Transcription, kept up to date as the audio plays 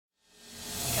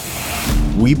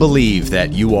We believe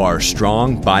that you are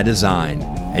strong by design,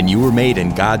 and you were made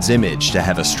in God's image to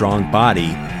have a strong body,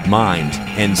 mind,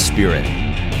 and spirit.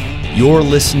 You're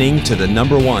listening to the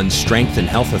 #1 Strength and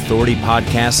Health Authority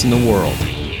podcast in the world.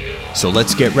 So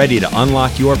let's get ready to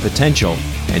unlock your potential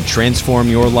and transform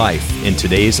your life in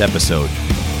today's episode.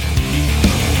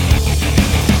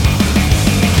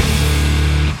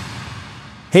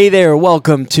 Hey there,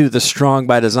 welcome to the Strong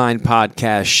by Design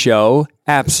podcast show.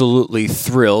 Absolutely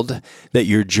thrilled that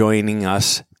you're joining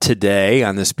us today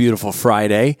on this beautiful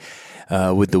Friday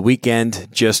with the weekend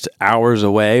just hours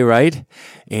away, right?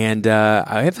 And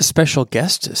I have a special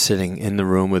guest sitting in the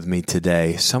room with me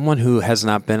today, someone who has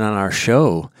not been on our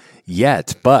show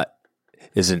yet, but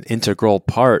is an integral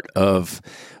part of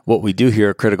what we do here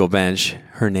at Critical Bench.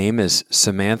 Her name is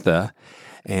Samantha,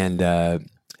 and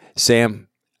Sam,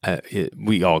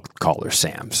 we all call her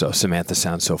Sam, so Samantha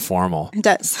sounds so formal. It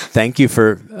does. Thank you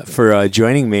for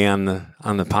joining me on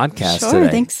the podcast today. Sure,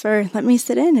 thanks for letting me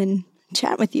sit in and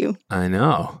chat with you. I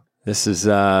know. This is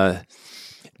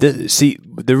see,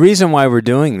 the reason why we're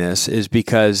doing this is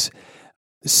because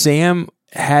Sam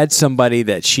had somebody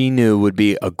that she knew would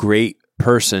be a great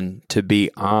person to be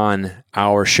on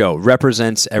our show.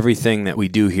 Represents everything that we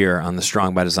do here on the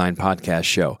Strong by Design podcast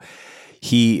show.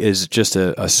 He is just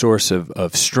a source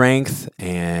of strength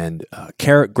and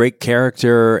great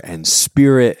character and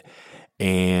spirit,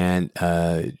 and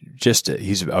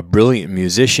he's a brilliant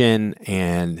musician,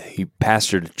 and he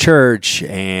pastored a church,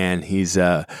 and he's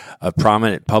a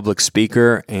prominent public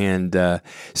speaker. And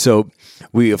so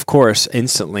we, of course,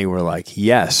 instantly were like,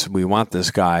 yes, we want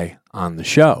this guy on the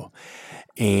show.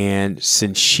 And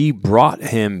since she brought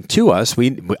him to us,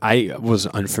 I was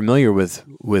unfamiliar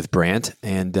with Brant,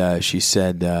 and she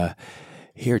said,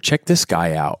 here, check this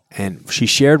guy out. And she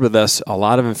shared with us a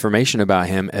lot of information about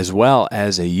him, as well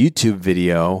as a YouTube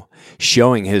video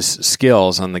showing his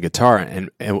skills on the guitar and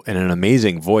an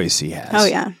amazing voice he has. Oh,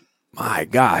 yeah. My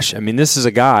gosh. I mean, this is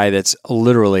a guy that's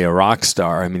literally a rock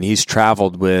star. I mean, he's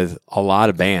traveled with a lot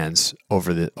of bands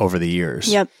over the years.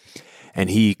 Yep. And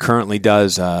he currently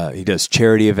does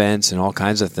charity events and all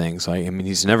kinds of things. I mean,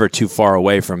 he's never too far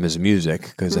away from his music,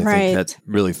 because I think that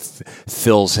really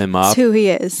fills him up. It's who he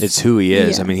is. It's who he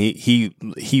is. Yeah. I mean,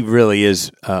 he really is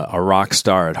a rock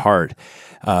star at heart.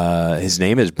 His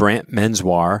name is Brant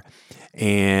Menswar,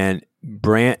 and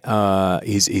Brant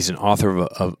he's an author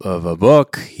of a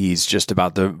book. He's just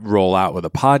about to roll out with a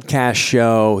podcast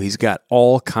show. He's got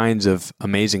all kinds of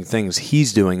amazing things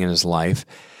he's doing in his life.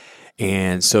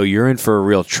 And so you're in for a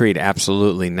real treat,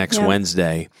 absolutely, next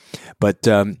Wednesday. But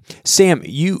Sam,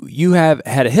 you have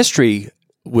had a history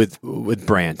with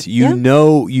Brant. You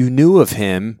knew of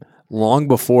him long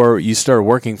before you started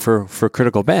working for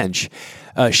Critical Bench.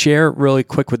 Share really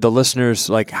quick with the listeners,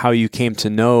 like, how you came to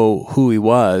know who he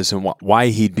was and why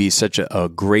he'd be such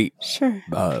a great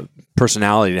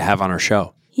personality to have on our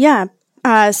show. Yeah.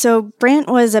 So Brant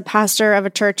was a pastor of a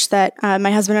church that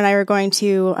my husband and I were going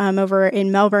to over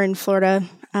in Melbourne, Florida,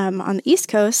 on the East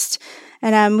Coast.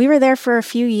 And we were there for a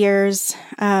few years.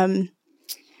 And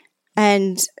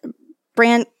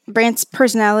Brant's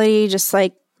personality just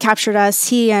captured us.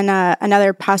 He and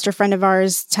another pastor friend of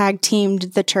ours tag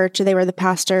teamed the church. They were the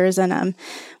pastors, and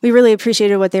we really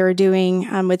appreciated what they were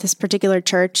doing with this particular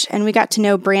church. And we got to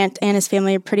know Brant and his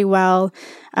family pretty well.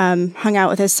 Hung out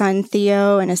with his son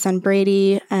Theo and his son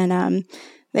Brady, and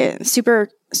they're super,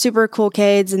 super cool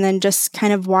kids. And then just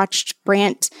kind of watched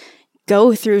Brant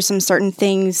go through some certain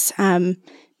things,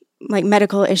 like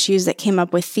medical issues that came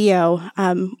up with Theo.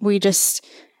 We just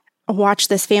watch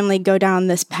this family go down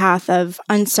this path of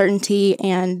uncertainty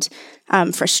and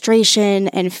frustration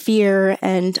and fear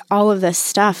and all of this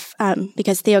stuff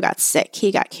because Theo got sick.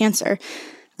 He got cancer.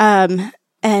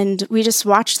 And we just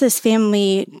watched this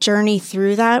family journey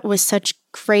through that with such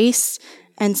grace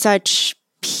and such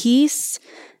peace.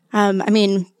 I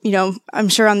mean, I'm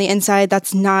sure on the inside,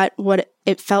 that's not what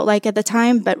it felt like at the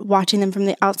time, but watching them from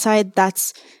the outside,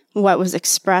 that's what was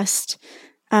expressed.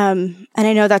 And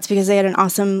I know that's because they had an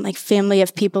awesome family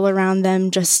of people around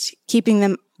them, just keeping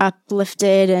them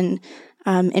uplifted and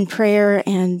in prayer,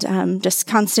 and just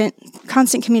constant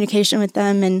communication with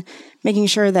them, and making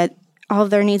sure that all of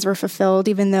their needs were fulfilled,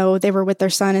 even though they were with their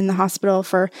son in the hospital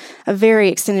for a very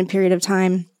extended period of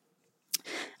time.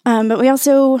 But we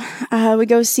also would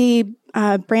go see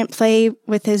Brant play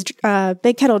with his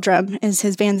Big Kettle Drum is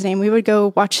his band's name. We would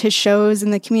go watch his shows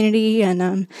in the community,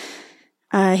 and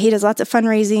he does lots of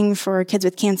fundraising for kids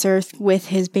with cancer with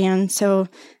his band. So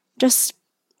just,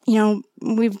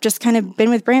 we've just kind of been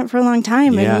with Brant for a long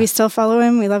time, and we still follow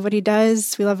him. We love what he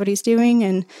does. We love what he's doing,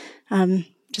 and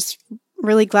just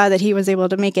really glad that he was able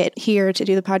to make it here to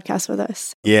do the podcast with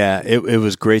us. Yeah, it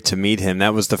was great to meet him.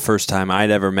 That was the first time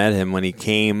I'd ever met him when he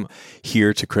came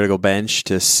here to Critical Bench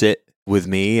to sit with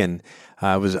me, and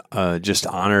I was just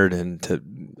honored and to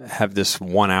have this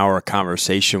 1 hour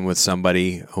conversation with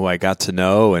somebody who I got to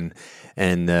know and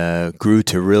grew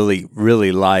to really,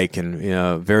 really like,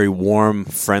 and very warm,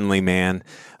 friendly man.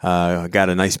 I got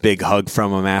a nice big hug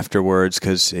from him afterwards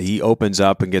because he opens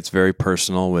up and gets very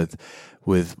personal with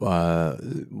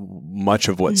much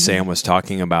of what Sam was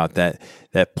talking about,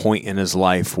 that point in his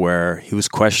life where he was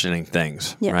questioning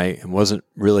things, right? And wasn't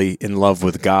really in love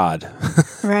with God.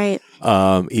 Right.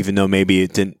 Even though maybe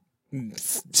it didn't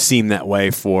seem that way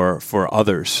for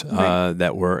others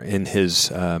that were in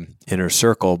his inner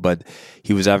circle, but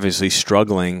he was obviously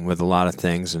struggling with a lot of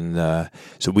things. And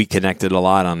so we connected a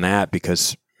lot on that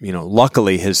because,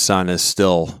 luckily his son is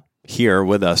still here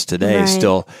with us today,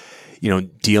 still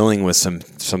dealing with some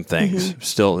things.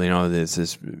 Still,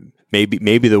 this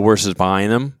maybe the worst is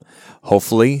behind them,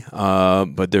 hopefully.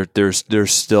 But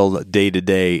there's still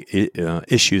day-to-day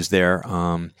issues there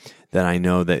that I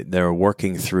know that they're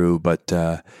working through. But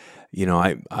I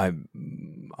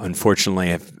unfortunately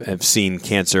have seen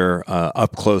cancer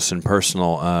up close and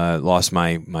personal. Lost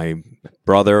my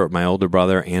brother, my older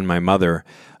brother, and my mother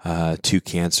to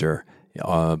cancer.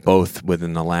 Both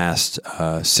within the last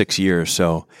 6 years.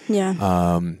 So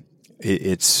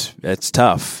it's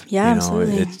tough. Yeah,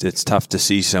 absolutely. It's tough to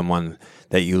see someone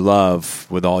that you love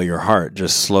with all your heart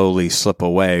just slowly slip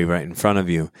away right in front of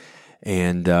you.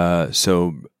 And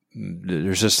so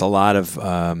there's just a lot of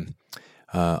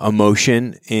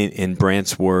emotion in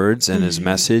Brant's words and his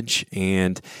message.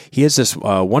 And he has this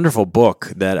wonderful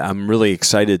book that I'm really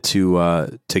excited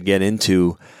to get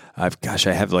into. I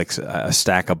have like a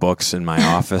stack of books in my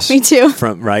office. Me too.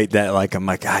 I'm like,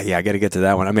 I got to get to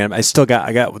that one. I mean, I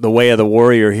got The Way of the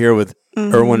Warrior here with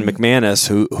Erwin McManus,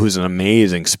 who's an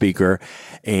amazing speaker,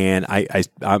 and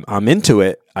I'm into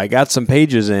it. I got some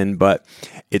pages in, but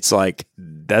it's like,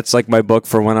 that's like my book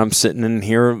for when I'm sitting in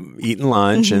here eating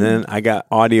lunch, and then I got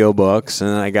audiobooks, and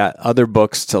then I got other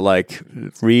books to like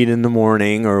read in the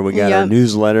morning, or we got our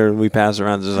newsletter we pass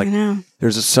around.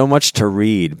 There's so much to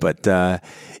read, but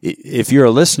if you're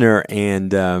a listener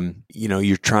and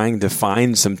you're trying to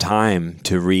find some time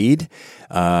to read,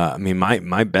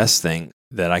 my best thing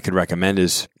that I could recommend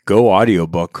is go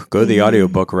the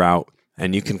audiobook route.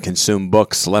 And you can consume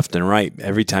books left and right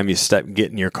every time you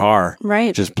get in your car.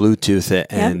 Right. Just Bluetooth it,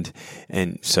 and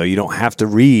so you don't have to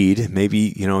read.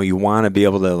 Maybe you want to be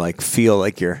able to like feel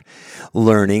like you're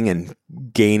learning and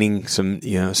gaining some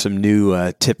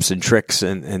new tips and tricks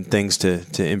and things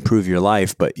to improve your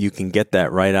life. But you can get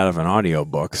that right out of an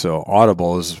audiobook. So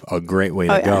Audible is a great way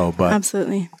to go. But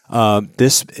absolutely.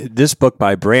 This book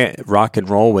by Brant, Rock and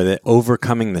Roll With It,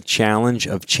 Overcoming the Challenge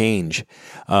of Change,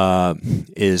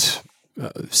 is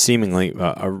seemingly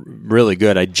really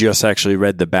good. I just actually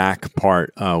read the back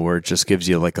part where it just gives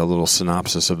you like a little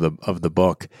synopsis of the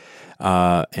book,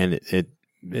 and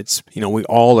it's we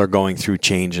all are going through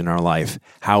change in our life.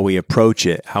 How we approach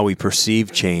it, how we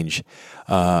perceive change,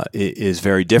 is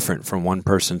very different from one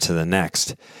person to the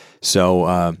next.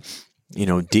 So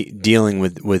dealing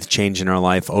with change in our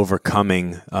life,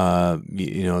 overcoming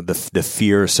the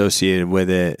fear associated with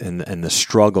it and the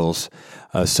struggles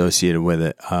associated with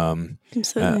it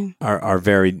are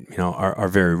very are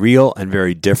very real and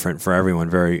very different for everyone.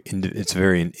 It's a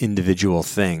very individual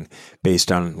thing based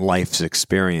on life's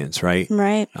experience, right?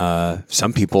 Right.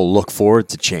 Some people look forward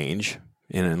to change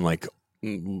and like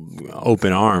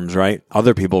open arms, right?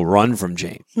 Other people run from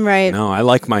change. Right. No, I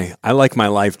like my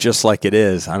life just like it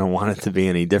is. I don't want it to be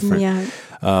any different. Yeah.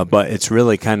 But it's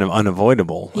really kind of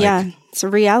unavoidable. It's a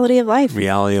reality of life.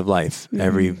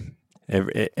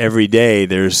 Every day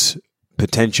there's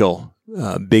potential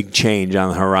big change on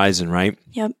the horizon, right?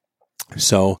 Yep.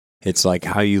 So it's like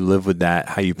how you live with that,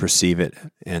 how you perceive it.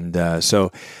 And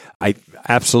so I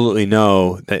absolutely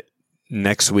know that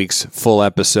next week's full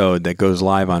episode that goes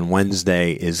live on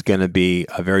Wednesday is going to be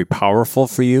very powerful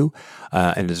for you,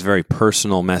 and it's a very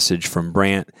personal message from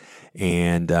Brant.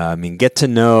 And get to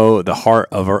know the heart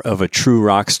of a true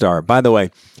rock star. By the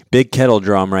way, Big Kettle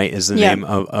Drum, right, is the name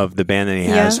of the band that he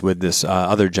has with this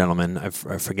other gentleman. I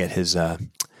forget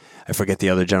the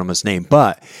other gentleman's name.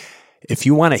 But if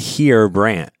you want to hear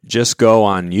Brant, just go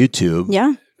on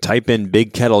YouTube. Type in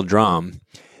Big Kettle Drum.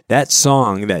 That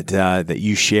song that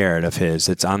you shared of his,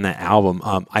 it's on that album.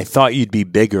 I Thought You'd Be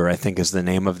Bigger, I think, is the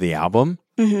name of the album.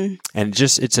 Mm-hmm. And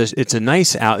just it's a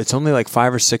nice out. It's only like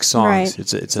 5 or 6 songs. Right.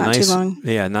 It's a not nice, too long.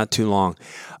 Not too long.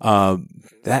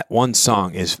 That one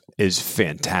song is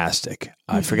fantastic.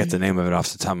 I forget the name of it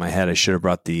off the top of my head. I should have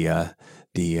brought the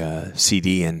the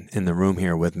CD in the room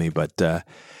here with me, but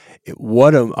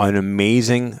what an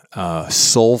amazing,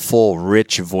 soulful,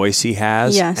 rich voice he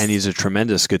has. Yes. And he's a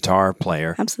tremendous guitar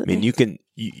player. Absolutely. I mean,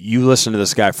 you listen to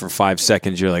this guy for 5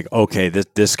 seconds, you're like, okay,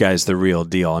 this guy's the real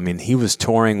deal. I mean, he was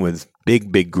touring with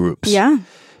big groups. Yeah.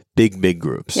 Big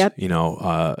groups. Yep.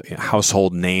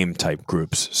 Household name type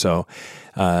groups. So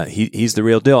he's the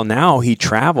real deal. Now he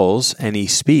travels and he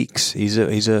speaks. He's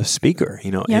a speaker,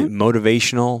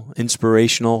 motivational,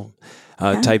 inspirational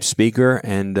type speaker,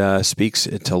 and speaks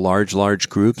to large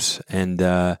groups,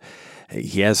 and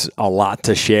he has a lot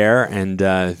to share, and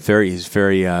he's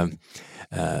very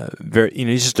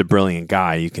he's just a brilliant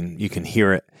guy. You can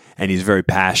hear it, and he's very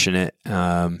passionate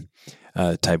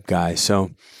type guy. So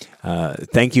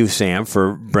thank you, Sam,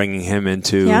 for bringing him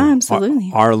into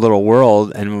our little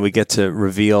world, and we get to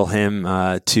reveal him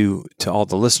to all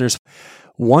the listeners.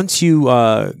 Once you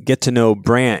get to know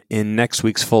Brant in next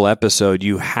week's full episode,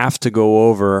 you have to go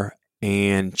over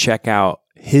and check out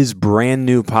his brand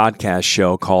new podcast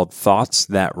show called Thoughts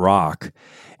That Rock.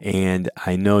 And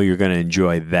I know you're going to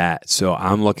enjoy that. So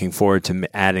I'm looking forward to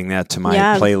adding that to my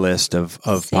playlist of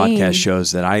podcast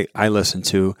shows that I listen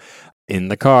to in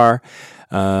the car.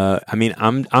 I'm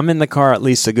in the car at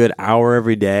least a good hour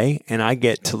every day, and I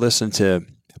get to listen to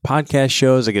podcast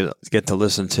shows. I get to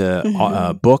listen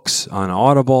to books on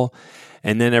Audible,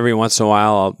 and then every once in a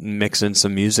while I'll mix in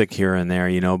some music here and there,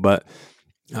 but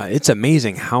it's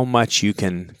amazing how much you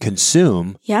can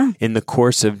consume in the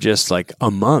course of just like a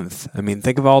month. I mean,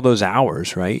 think of all those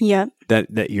hours, right? Yeah.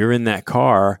 That you're in that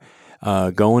car,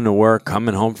 going to work,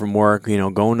 coming home from work,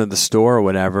 going to the store or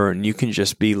whatever, and you can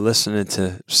just be listening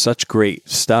to such great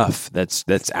stuff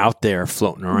that's out there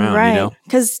floating around, right?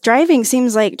 Because driving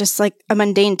seems like just like a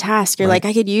mundane task. You're like,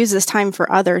 I could use this time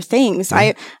for other things.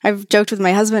 Yeah. I've joked with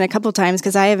my husband a couple times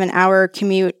because I have an hour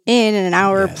commute in and an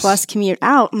hour plus commute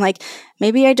out. I'm like,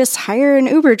 maybe I just hire an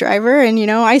Uber driver and,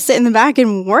 I sit in the back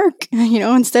and work,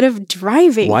 instead of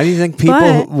driving. Why do you think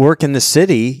people who work in the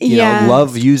city,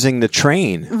 love using the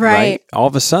train? Right. All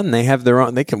of a sudden they have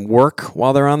they can work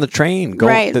while they're on the train.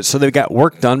 So they've got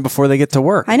work done before they get to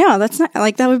work. I know. That's not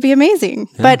that would be amazing.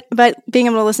 Yeah. But being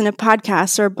able to listen to podcasts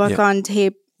or a book on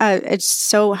tape, it's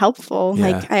so helpful. Yeah.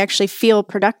 Like I actually feel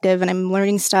productive and I'm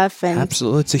learning stuff. And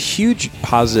absolutely. It's a huge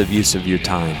positive use of your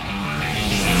time.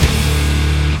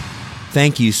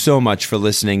 Thank you so much for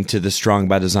listening to the Strong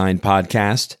by Design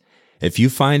podcast. If you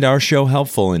find our show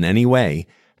helpful in any way,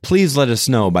 please let us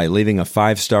know by leaving a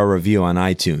 5-star review on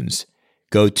iTunes.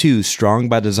 Go to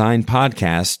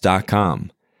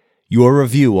strongbydesignpodcast.com. Your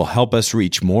review will help us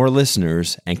reach more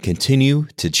listeners and continue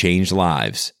to change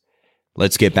lives.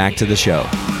 Let's get back to the show.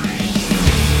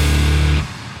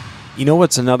 You know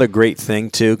what's another great thing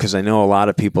too, because I know a lot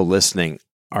of people listening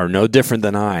are no different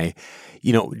than I.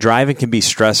 Driving can be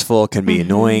stressful, can be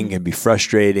annoying, can be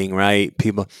frustrating, right?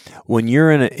 When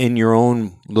you're in your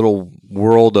own little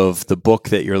world of the book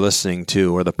that you're listening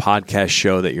to or the podcast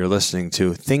show that you're listening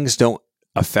to, things don't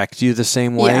affect you the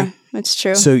same way. Yeah, that's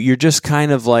true. So you're just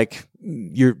kind of like,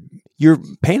 you're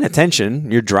paying attention,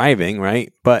 you're driving,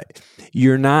 right? But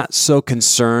you're not so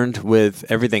concerned with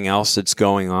everything else that's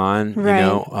going on,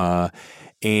 right.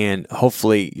 And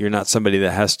hopefully you're not somebody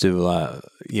that has to,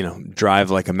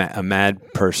 drive like a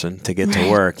mad person to get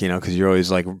to work, because you're always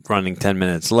like running 10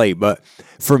 minutes late. But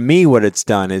for me, what it's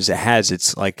done is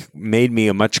it's like made me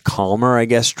a much calmer, I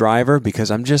guess, driver,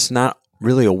 because I'm just not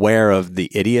really aware of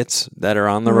the idiots that are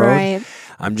on the road. Right.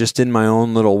 I'm just in my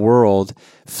own little world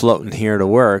floating here to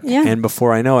work. Yeah. And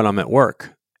before I know it, I'm at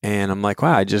work. And I'm like,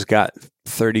 wow, I just got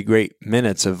 30 great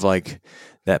minutes of like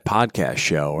that podcast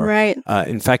show. Right.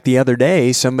 In fact, the other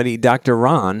day, Dr.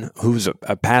 Ron, who's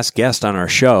a past guest on our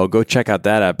show, go check out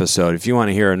that episode. If you want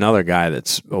to hear another guy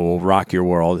will rock your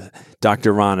world,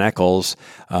 Dr. Ron Eccles,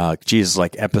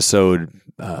 like episode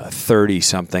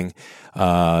 30-something.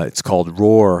 It's called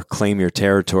Roar, Claim Your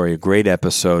Territory, a great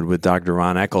episode with Dr.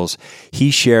 Ron Eccles. He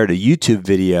shared a YouTube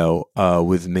video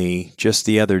with me just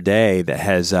the other day that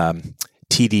has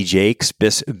T.D. Jakes,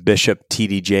 Bishop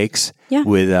T.D. Jakes,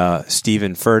 with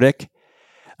Stephen Furtick,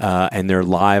 and they're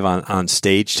live on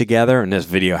stage together. And this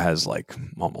video has like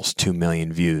almost 2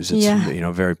 million views. It's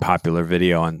a very popular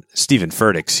video on Stephen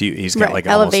Furtick's. He's got like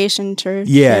Elevation Church.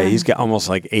 Yeah, he's got almost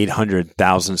like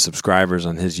 800,000 subscribers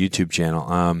on his YouTube channel.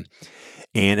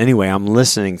 And anyway, I'm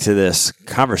listening to this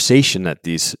conversation that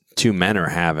these two men are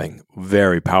having.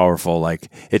 Very powerful.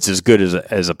 Like it's as good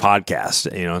as a podcast,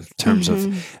 in terms of,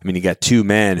 you got two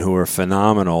men who are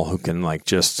phenomenal, who can like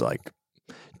just like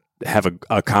have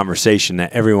a conversation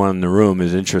that everyone in the room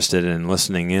is interested in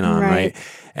listening in on, right?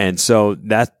 And so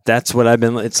that's what I've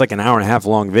been. It's like an hour and a half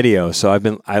long video. So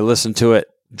I listened to it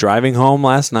driving home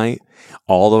last night,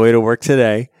 all the way to work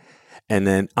today. And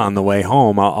then on the way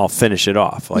home, I'll finish it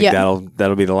off. Like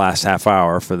that'll be the last half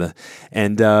hour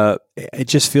and it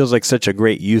just feels like such a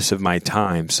great use of my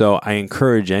time. So I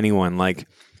encourage anyone, like,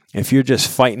 if you're just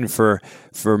fighting for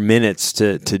minutes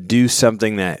to do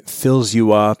something that fills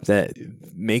you up, that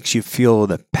makes you feel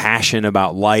the passion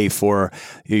about life, or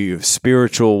your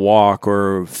spiritual walk,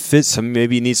 or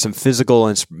maybe you need some physical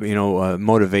and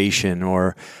motivation,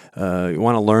 or you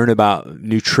want to learn about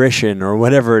nutrition or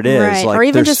whatever it is, right? Like, or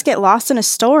even just get lost in a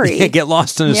story. Yeah, get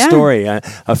lost in a story,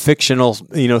 a fictional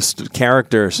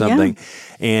character or something,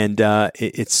 and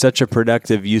it's such a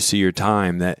productive use of your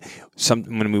time that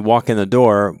when we walk in the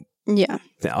door,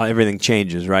 everything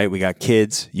changes, right? We got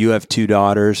kids. You have 2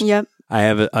 daughters. Yep. I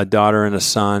have a daughter and a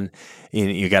son.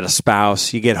 You got a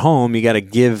spouse. You get home, you got to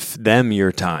give them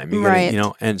your time. Right.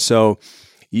 And so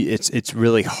it's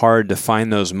really hard to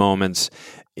find those moments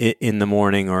in the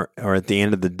morning or at the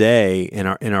end of the day in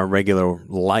our regular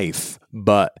life.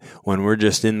 But when we're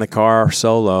just in the car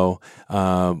solo,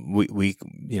 we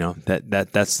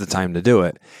that's the time to do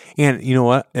it. And you know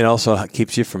what? It also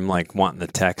keeps you from like wanting to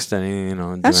text and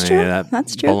doing that's any true. of that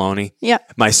that's true. baloney. Yeah.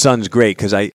 My son's great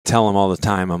because I tell him all the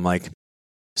time. I'm like,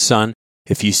 son,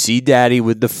 if you see Daddy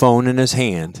with the phone in his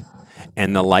hand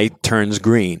and the light turns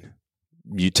green,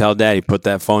 you tell Daddy, put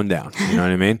that phone down. You know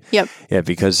what I mean? Yep. Yeah,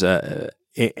 because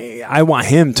I want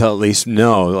him to at least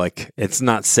know, like, it's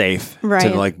not safe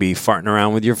to like be farting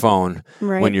around with your phone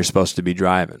when you're supposed to be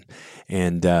driving.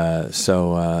 And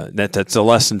so that's a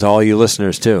lesson to all you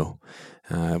listeners too,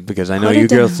 because I know you're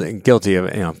guilty of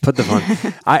it. Put the phone.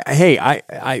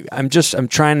 I'm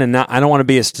trying to not. I don't want to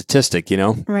be a statistic.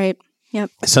 Right. Yep.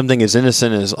 Something as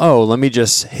innocent as, let me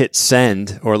just hit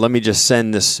send, or let me just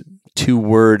send this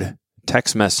 2-word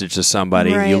text message to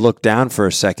somebody. Right. You look down for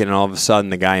a second, and all of a sudden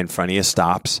the guy in front of you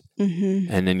stops,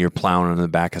 and then you're plowing in the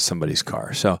back of somebody's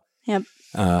car. So,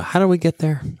 how do we get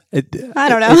there? I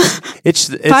don't know. It's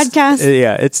podcast.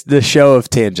 It's the show of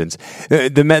tangents.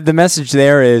 The message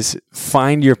there is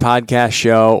find your podcast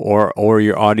show or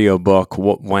your audiobook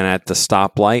when at the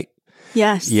stoplight.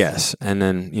 Yes. And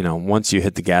then, once you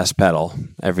hit the gas pedal,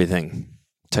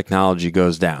 technology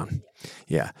goes down.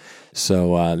 Yeah.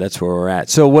 So that's where we're at.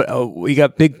 So what we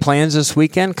got big plans this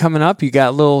weekend coming up? You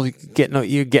got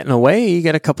you're getting away. You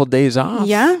got a couple of days off.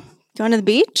 Yeah. Going to the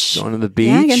beach.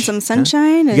 Yeah, getting some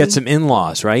sunshine. You got some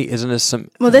in-laws, right? Isn't this some?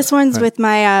 Well, this one's with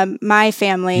my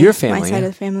family. Your family. My side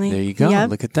of the family. There you go. Yep.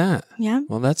 Look at that. Yeah.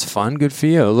 Well, that's fun. Good for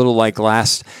you. A little like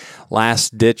last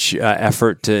ditch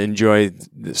effort to enjoy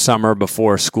the summer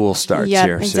before school starts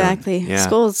here. Exactly. Yeah.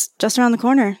 School's just around the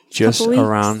corner. Just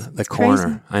around the corner.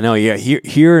 Crazy. I know. Yeah.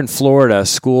 Here in Florida,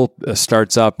 school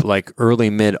starts up like early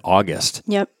mid-August.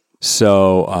 Yep.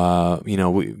 So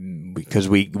because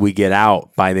we get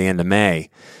out by the end of May.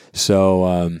 So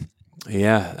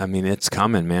I mean, it's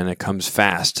coming, man. It comes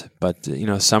fast. But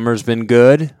summer's been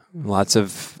good. Lots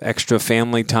of extra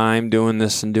family time doing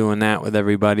this and doing that with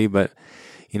everybody. But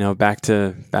back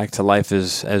to life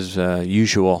as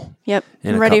usual. Yep.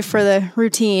 Ready for the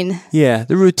routine. Yeah,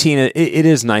 the routine. It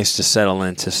is nice to settle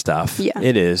into stuff. Yeah.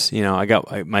 It is.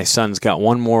 My son's got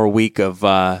one more week of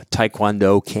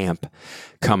Taekwondo camp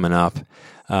coming up.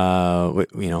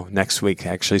 Next week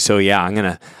actually. So yeah, I'm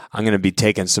gonna be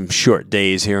taking some short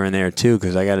days here and there too,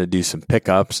 because I got to do some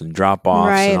pickups and drop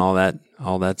offs and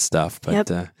all that stuff.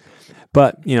 But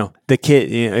but the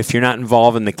kid, if you're not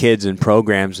involving the kids in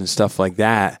programs and stuff like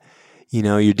that,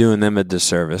 you're doing them a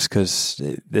disservice, because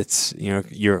it's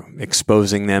you're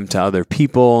exposing them to other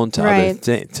people and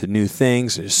to to new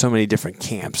things. There's so many different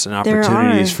camps and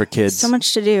opportunities for kids. So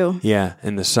much to do. Yeah,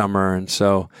 in the summer, and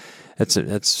so.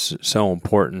 That's so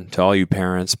important to all you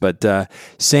parents. But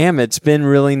Sam, it's been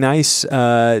really nice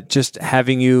just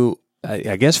having you,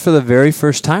 I guess, for the very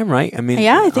first time, right? I mean,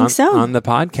 I think so. On the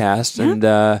podcast. Yeah, and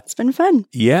it's been fun.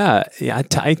 Yeah,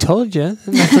 I told you.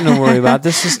 Nothing to worry about.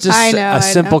 This is just a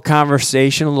simple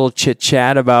conversation, a little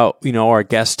chit-chat about, our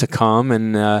guests to come.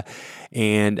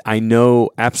 And I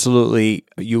know absolutely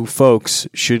you folks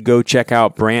should go check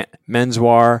out Brant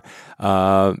Menswar.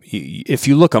 If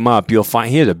you look him up, you'll find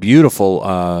he has a beautiful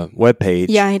webpage.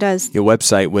 Yeah, he does. Your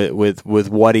website with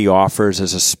what he offers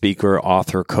as a speaker,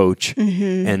 author, coach,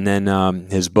 and then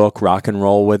his book, Rock and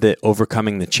Roll With It: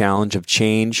 Overcoming the Challenge of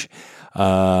Change.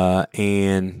 That's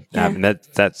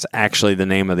actually the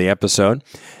name of the episode.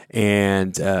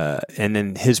 And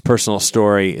then his personal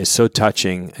story is so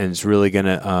touching, and it's really going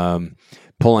to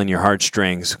pulling your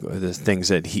heartstrings, the things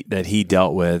that he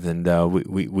dealt with, and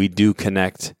we do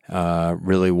connect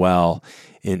really well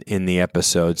in the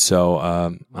episode. So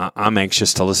I'm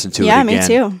anxious to listen to it again. Yeah, me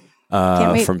too.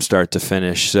 From start to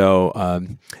finish. So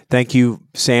thank you,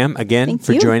 Sam, again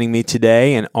for joining me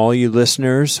today. And all you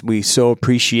listeners, we so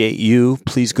appreciate you.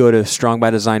 Please go to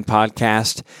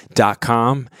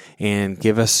strongbydesignpodcast.com and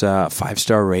give us a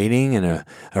 5-star rating and a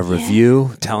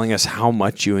review telling us how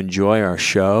much you enjoy our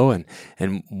show and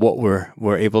what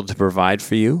we're able to provide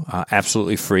for you.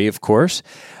 Absolutely free, of course.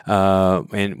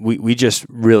 And we just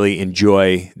really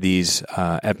enjoy these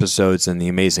episodes and the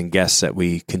amazing guests that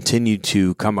we continue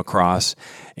to come across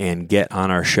and get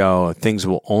on our show. Things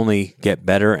will only get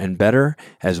better and better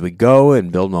as we go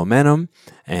and build momentum.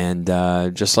 And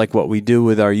just like what we do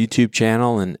with our YouTube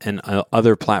channel and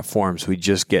other platforms, we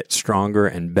just get stronger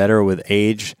and better with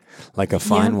age, like a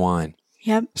fine wine.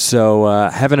 Yep. So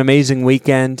have an amazing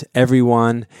weekend,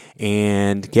 everyone,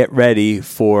 and get ready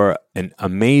for an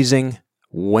amazing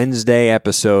Wednesday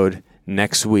episode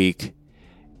next week.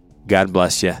 God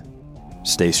bless you.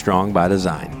 Stay strong by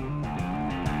design.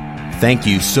 Thank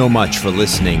you so much for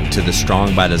listening to the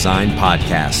Strong by Design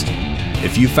podcast.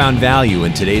 If you found value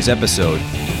in today's episode,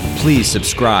 please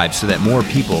subscribe so that more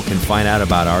people can find out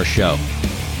about our show.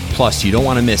 Plus, you don't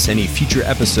want to miss any future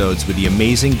episodes with the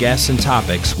amazing guests and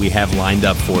topics we have lined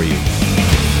up for you.